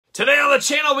Today on the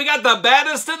channel, we got the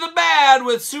baddest of the bad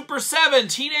with Super 7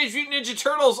 Teenage Mutant Ninja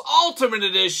Turtles Ultimate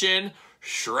Edition,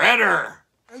 Shredder.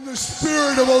 And the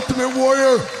spirit of Ultimate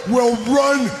Warrior will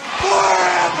run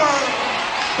forever!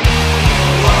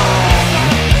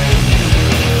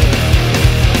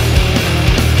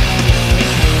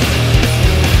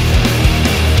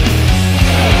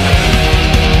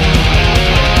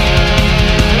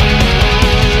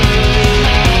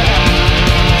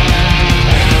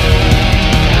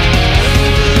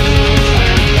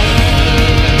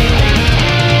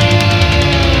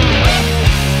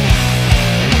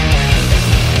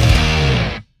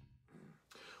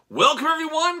 Welcome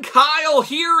everyone, Kyle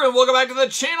here, and welcome back to the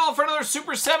channel for another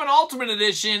Super 7 Ultimate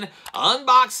Edition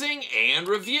unboxing and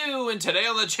review. And today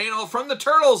on the channel from the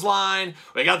Turtles line,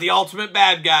 we got the ultimate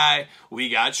bad guy, we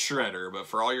got Shredder. But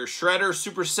for all your Shredder,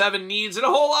 Super 7 needs, and a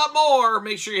whole lot more,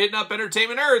 make sure you're hitting up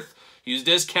Entertainment Earth. Use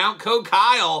discount code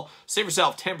Kyle. Save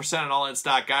yourself 10% on all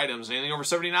in-stock items. Anything over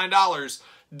 $79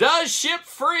 does ship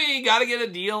free. Got to get a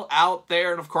deal out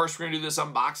there. And of course, we're going to do this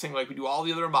unboxing like we do all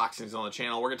the other unboxings on the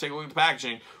channel. We're going to take a look at the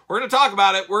packaging. We're going to talk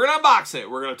about it. We're going to unbox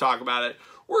it. We're going to talk about it.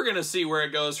 We're going to see where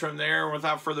it goes from there. And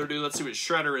without further ado, let's see what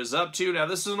Shredder is up to. Now,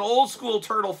 this is an old school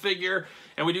turtle figure,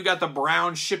 and we do got the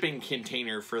brown shipping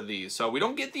container for these. So we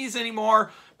don't get these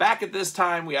anymore. Back at this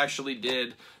time, we actually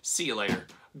did. See you later.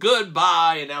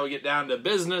 Goodbye. And now we get down to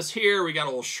business here. We got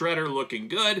old Shredder looking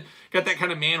good. Got that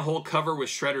kind of manhole cover with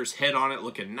Shredder's head on it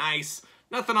looking nice.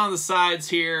 Nothing on the sides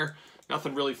here.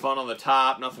 Nothing really fun on the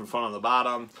top. Nothing fun on the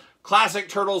bottom. Classic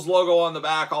Turtles logo on the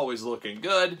back, always looking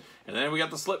good. And then we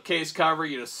got the slipcase cover.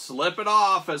 You just slip it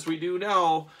off, as we do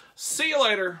know. See you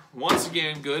later. Once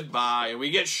again, goodbye. And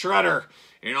we get Shredder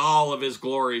in all of his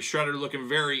glory. Shredder looking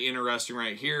very interesting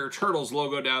right here. Turtles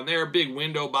logo down there. Big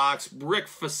window box. Brick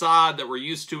facade that we're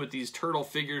used to with these turtle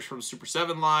figures from Super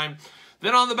 7 line.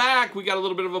 Then on the back, we got a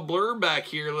little bit of a blurb back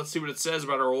here. Let's see what it says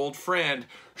about our old friend,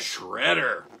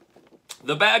 Shredder.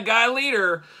 The bad guy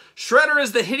leader. Shredder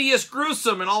is the hideous,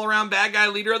 gruesome, and all-around bad guy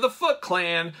leader of the Foot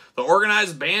Clan, the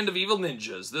organized band of evil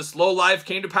ninjas. This lowlife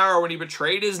came to power when he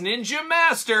betrayed his ninja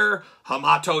master,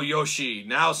 Hamato Yoshi,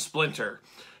 now Splinter.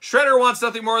 Shredder wants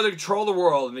nothing more than to control the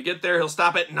world, and to get there, he'll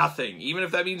stop at nothing, even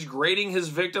if that means grating his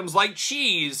victims like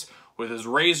cheese with his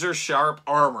razor-sharp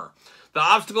armor. The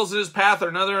obstacles in his path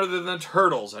are none other than the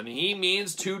Turtles, and he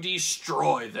means to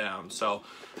destroy them. So,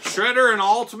 Shredder, an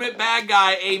ultimate bad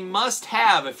guy, a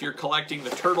must-have if you're collecting the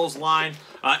Turtles line.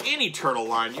 Any Turtle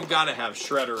line, you gotta have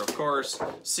Shredder, of course.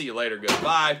 See you later,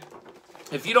 goodbye.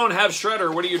 If you don't have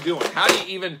Shredder, what are you doing? How do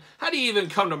you even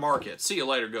come to market? See you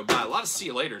later, goodbye. A lot of see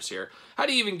you laters here. How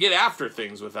do you even get after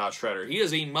things without Shredder? He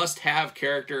is a must-have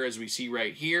character, as we see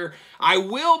right here. I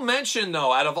will mention,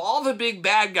 though, out of all the big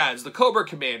bad guys, the Cobra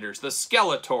Commanders, the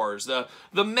Skeletors,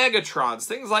 the Megatrons,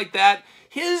 things like that,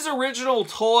 his original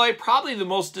toy, probably the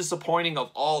most disappointing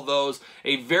of all those.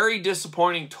 A very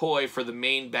disappointing toy for the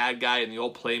main bad guy in the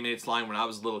old Playmates line when I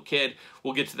was a little kid.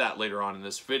 We'll get to that later on in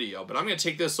this video. But I'm going to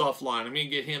take this offline. I'm going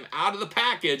to get him out of the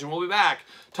package, and we'll be back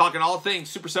talking all things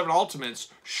Super 7 Ultimates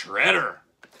Shredder.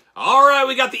 Alright,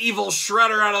 we got the evil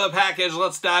Shredder out of the package.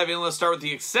 Let's dive in. Let's start with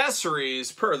the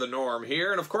accessories, per the norm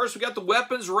here. And of course, we got the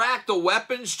weapons rack, the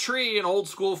weapons tree, an old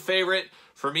school favorite.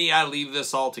 For me, I leave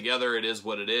this all together. It is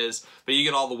what it is. But you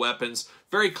get all the weapons.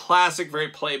 Very classic, very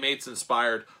Playmates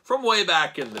inspired from way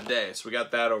back in the day. So we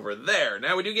got that over there.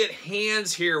 Now we do get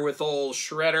hands here with old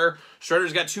Shredder.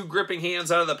 Shredder's got two gripping hands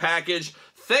out of the package.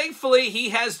 Thankfully, he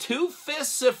has two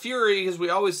fists of fury, because we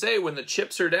always say when the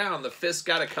chips are down, the fists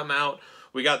got to come out.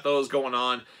 We got those going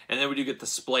on. And then we do get the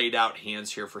splayed out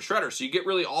hands here for Shredder. So you get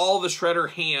really all the Shredder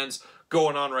hands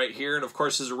going on right here. And of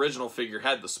course, his original figure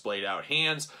had the splayed out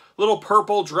hands. Little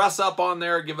purple dress up on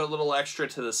there. Give it a little extra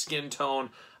to the skin tone.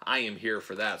 I am here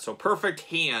for that. So perfect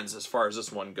hands as far as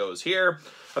this one goes here.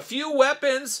 A few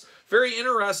weapons. Very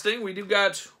interesting. We do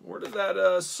got, where did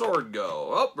that sword go?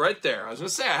 Oh, right there. I was going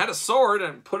to say, I had a sword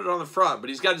and put it on the front, but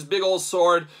he's got his big old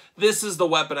sword. This is the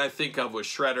weapon I think of with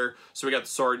Shredder. So we got the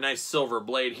sword, nice silver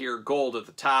blade here, gold at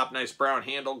the top, nice brown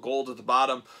handle, gold at the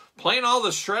bottom. Playing all the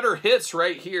Shredder hits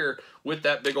right here with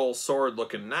that big old sword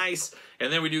looking nice.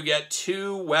 And then we do get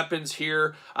two weapons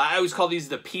here. I always call these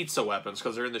the pizza weapons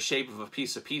because they're in the shape of a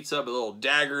piece of pizza, but little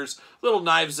daggers, little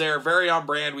knives there, very on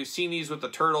brand. We've seen these with the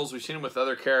Turtles. We've seen them with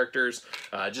other characters.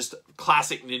 Just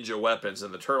classic ninja weapons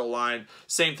in the Turtle line.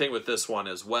 Same thing with this one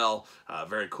as well.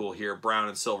 Very cool here, brown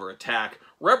and silver attack.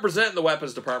 Representing the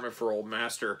weapons department for old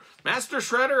Master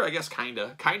Shredder, I guess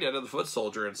kinda the foot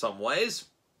soldier in some ways.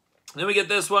 Then we get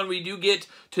this one. We do get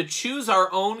to choose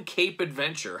our own cape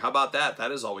adventure. How about that?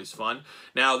 That is always fun.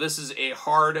 Now, this is a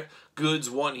hard goods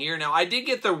one here. Now, I did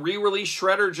get the re-release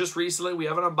Shredder just recently. We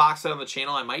haven't unboxed it on the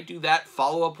channel. I might do that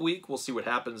follow-up week. We'll see what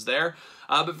happens there.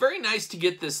 But very nice to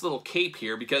get this little cape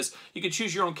here because you can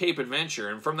choose your own cape adventure.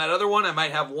 And from that other one, I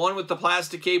might have one with the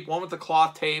plastic cape, one with the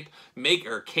cloth tape, make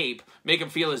them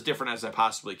feel as different as I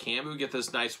possibly can. But we get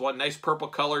this nice one, nice purple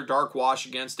color, dark wash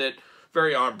against it.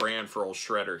 Very on brand for old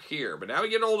Shredder here. But now we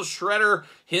get old Shredder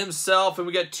himself, and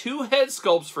we got 2 head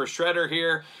sculpts for Shredder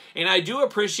here. And I do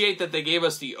appreciate that they gave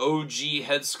us the OG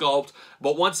head sculpt.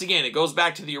 But once again, it goes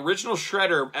back to the original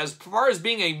Shredder as far as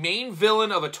being a main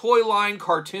villain of a toy line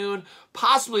cartoon,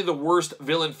 possibly the worst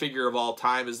villain figure of all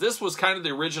time, as this was kind of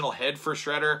the original head for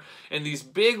Shredder. And these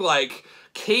big, like,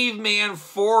 caveman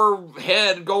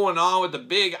forehead going on with the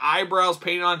big eyebrows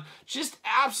painted on. Just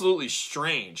absolutely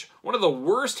strange. One of the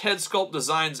worst head sculpt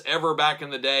designs ever back in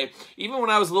the day. Even when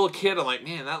I was a little kid, I'm like,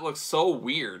 man, that looks so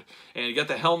weird. And you got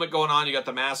the helmet going on, you got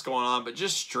the mask going on, but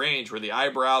just strange where the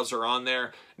eyebrows are on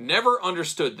there. Never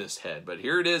understood this head, but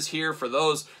here it is here for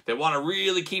those that want to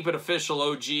really keep it official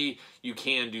OG. You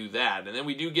can do that. And then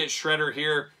we do get Shredder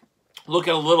here.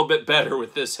 Looking a little bit better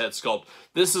with this head sculpt.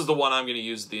 This is the one I'm going to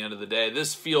use at the end of the day.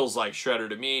 This feels like Shredder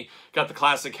to me. Got the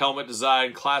classic helmet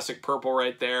design, classic purple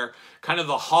right there. Kind of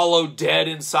the hollow, dead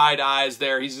inside eyes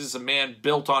there. He's just a man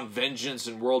built on vengeance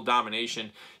and world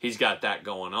domination. He's got that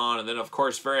going on. And then, of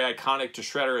course, very iconic to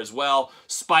Shredder as well.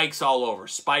 Spikes all over.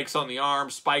 Spikes on the arm,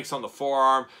 spikes on the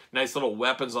forearm. Nice little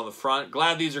weapons on the front.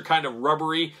 Glad these are kind of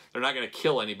rubbery. They're not going to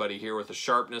kill anybody here with the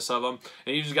sharpness of them.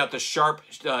 And you just got the sharp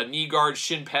knee guards,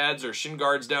 shin pads, or shin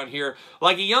guards down here.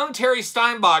 Like a young Terry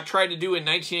Steinbach tried to do in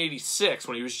 1986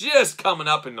 when he was just coming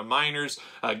up in the minors,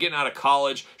 getting out of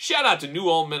college. Shout out to New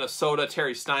Ulm, Minnesota,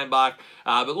 Terry Steinbach.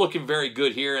 But looking very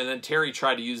good here. And then Terry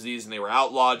tried to use these and they were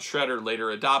outlawed. Shredder later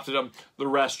adopted them. The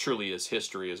rest truly is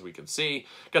history, as we can see.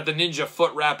 Got the ninja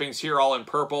foot wrappings here all in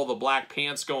purple. The black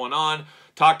pants going on.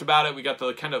 Talked about it. We got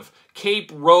the kind of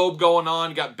cape robe going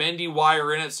on. Got bendy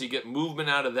wire in it, so you get movement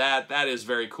out of that. That is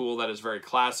very cool. That is very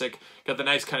classic. Got the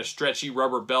nice kind of stretchy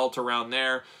rubber belt around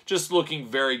there. Just looking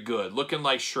very good. Looking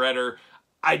like Shredder.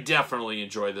 I definitely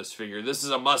enjoy this figure. This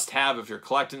is a must-have if you're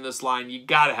collecting this line. You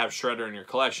got to have Shredder in your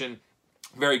collection.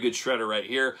 Very good Shredder right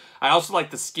here. I also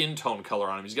like the skin tone color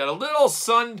on him. He's got a little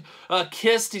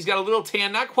sun-kissed. He's got a little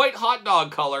tan. Not quite hot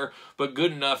dog color, but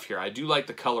good enough here. I do like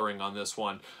the coloring on this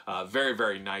one. Very,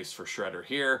 very nice for Shredder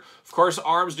here. Of course,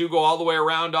 arms do go all the way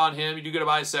around on him. You do get a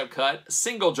bicep cut.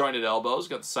 Single-jointed elbows.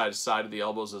 Got the side-to-side of the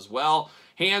elbows as well.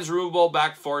 Hands removable,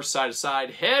 back forth, side to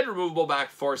side. Head removable, back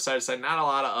forth, side to side. Not a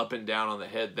lot of up and down on the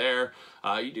head there.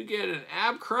 You do get an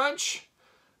ab crunch.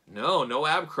 No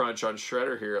ab crunch on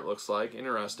Shredder here, it looks like.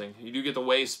 Interesting. You do get the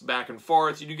waist back and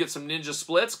forth. You do get some ninja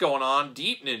splits going on.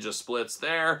 Deep ninja splits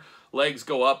there. Legs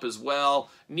go up as well.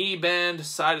 Knee bend,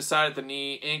 side to side at the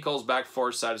knee. Ankles, back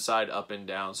forth, side to side, up and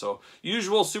down. So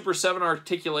usual Super 7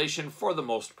 articulation for the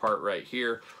most part right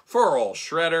here for old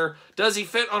Shredder. Does he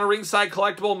fit on a ringside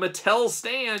collectible Mattel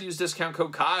stand? Use discount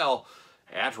code Kyle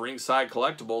at Ringside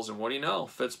Collectibles, and what do you know?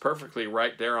 Fits perfectly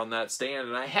right there on that stand.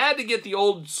 And I had to get the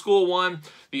old school one,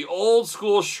 the old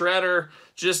school Shredder,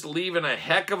 just leaving a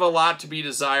heck of a lot to be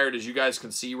desired, as you guys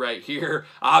can see right here.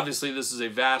 Obviously, this is a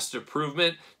vast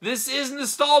improvement. This is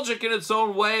nostalgic in its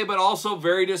own way, but also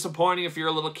very disappointing if you're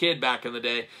a little kid back in the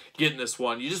day getting this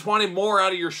one. You just wanted more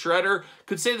out of your Shredder.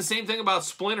 Could say the same thing about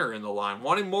Splinter in the line.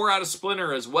 Wanting more out of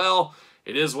Splinter as well.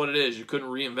 It is what it is. You couldn't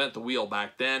reinvent the wheel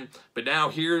back then. But now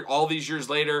here, all these years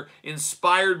later,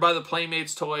 inspired by the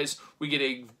Playmates toys, we get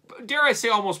a, dare I say,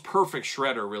 almost perfect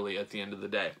Shredder, really, at the end of the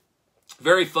day.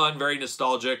 Very fun, very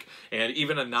nostalgic, and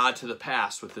even a nod to the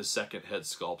past with this second head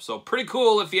sculpt. So pretty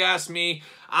cool if you ask me.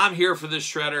 I'm here for this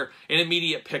Shredder. An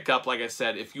immediate pickup, like I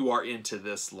said, if you are into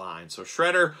this line. So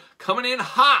Shredder coming in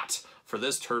hot for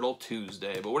this Turtle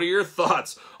Tuesday. But what are your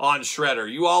thoughts on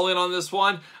Shredder? You all in on this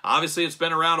one? Obviously, it's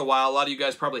been around a while. A lot of you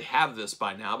guys probably have this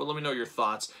by now, but let me know your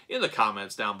thoughts in the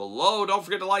comments down below. Don't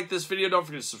forget to like this video. Don't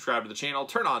forget to subscribe to the channel.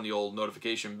 Turn on the old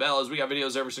notification bell, as we got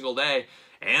videos every single day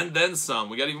and then some.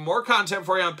 We got even more content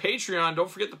for you on Patreon. Don't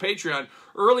forget the Patreon.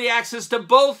 Early access to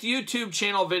both YouTube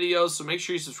channel videos, so make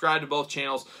sure you subscribe to both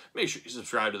channels. Make sure you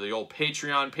subscribe to the old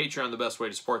Patreon. Patreon, the best way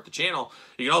to support the channel.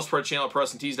 You can also support the channel at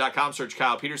PressandTees.com. Search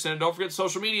Kyle Peterson. And don't forget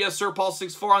social media,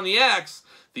 SirPaul64 on the X,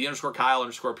 the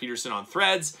 _Kyle_Peterson on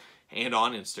Threads, and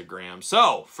on Instagram.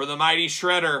 So, for the mighty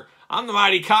Shredder, I'm the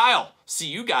mighty Kyle. See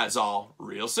you guys all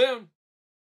real soon.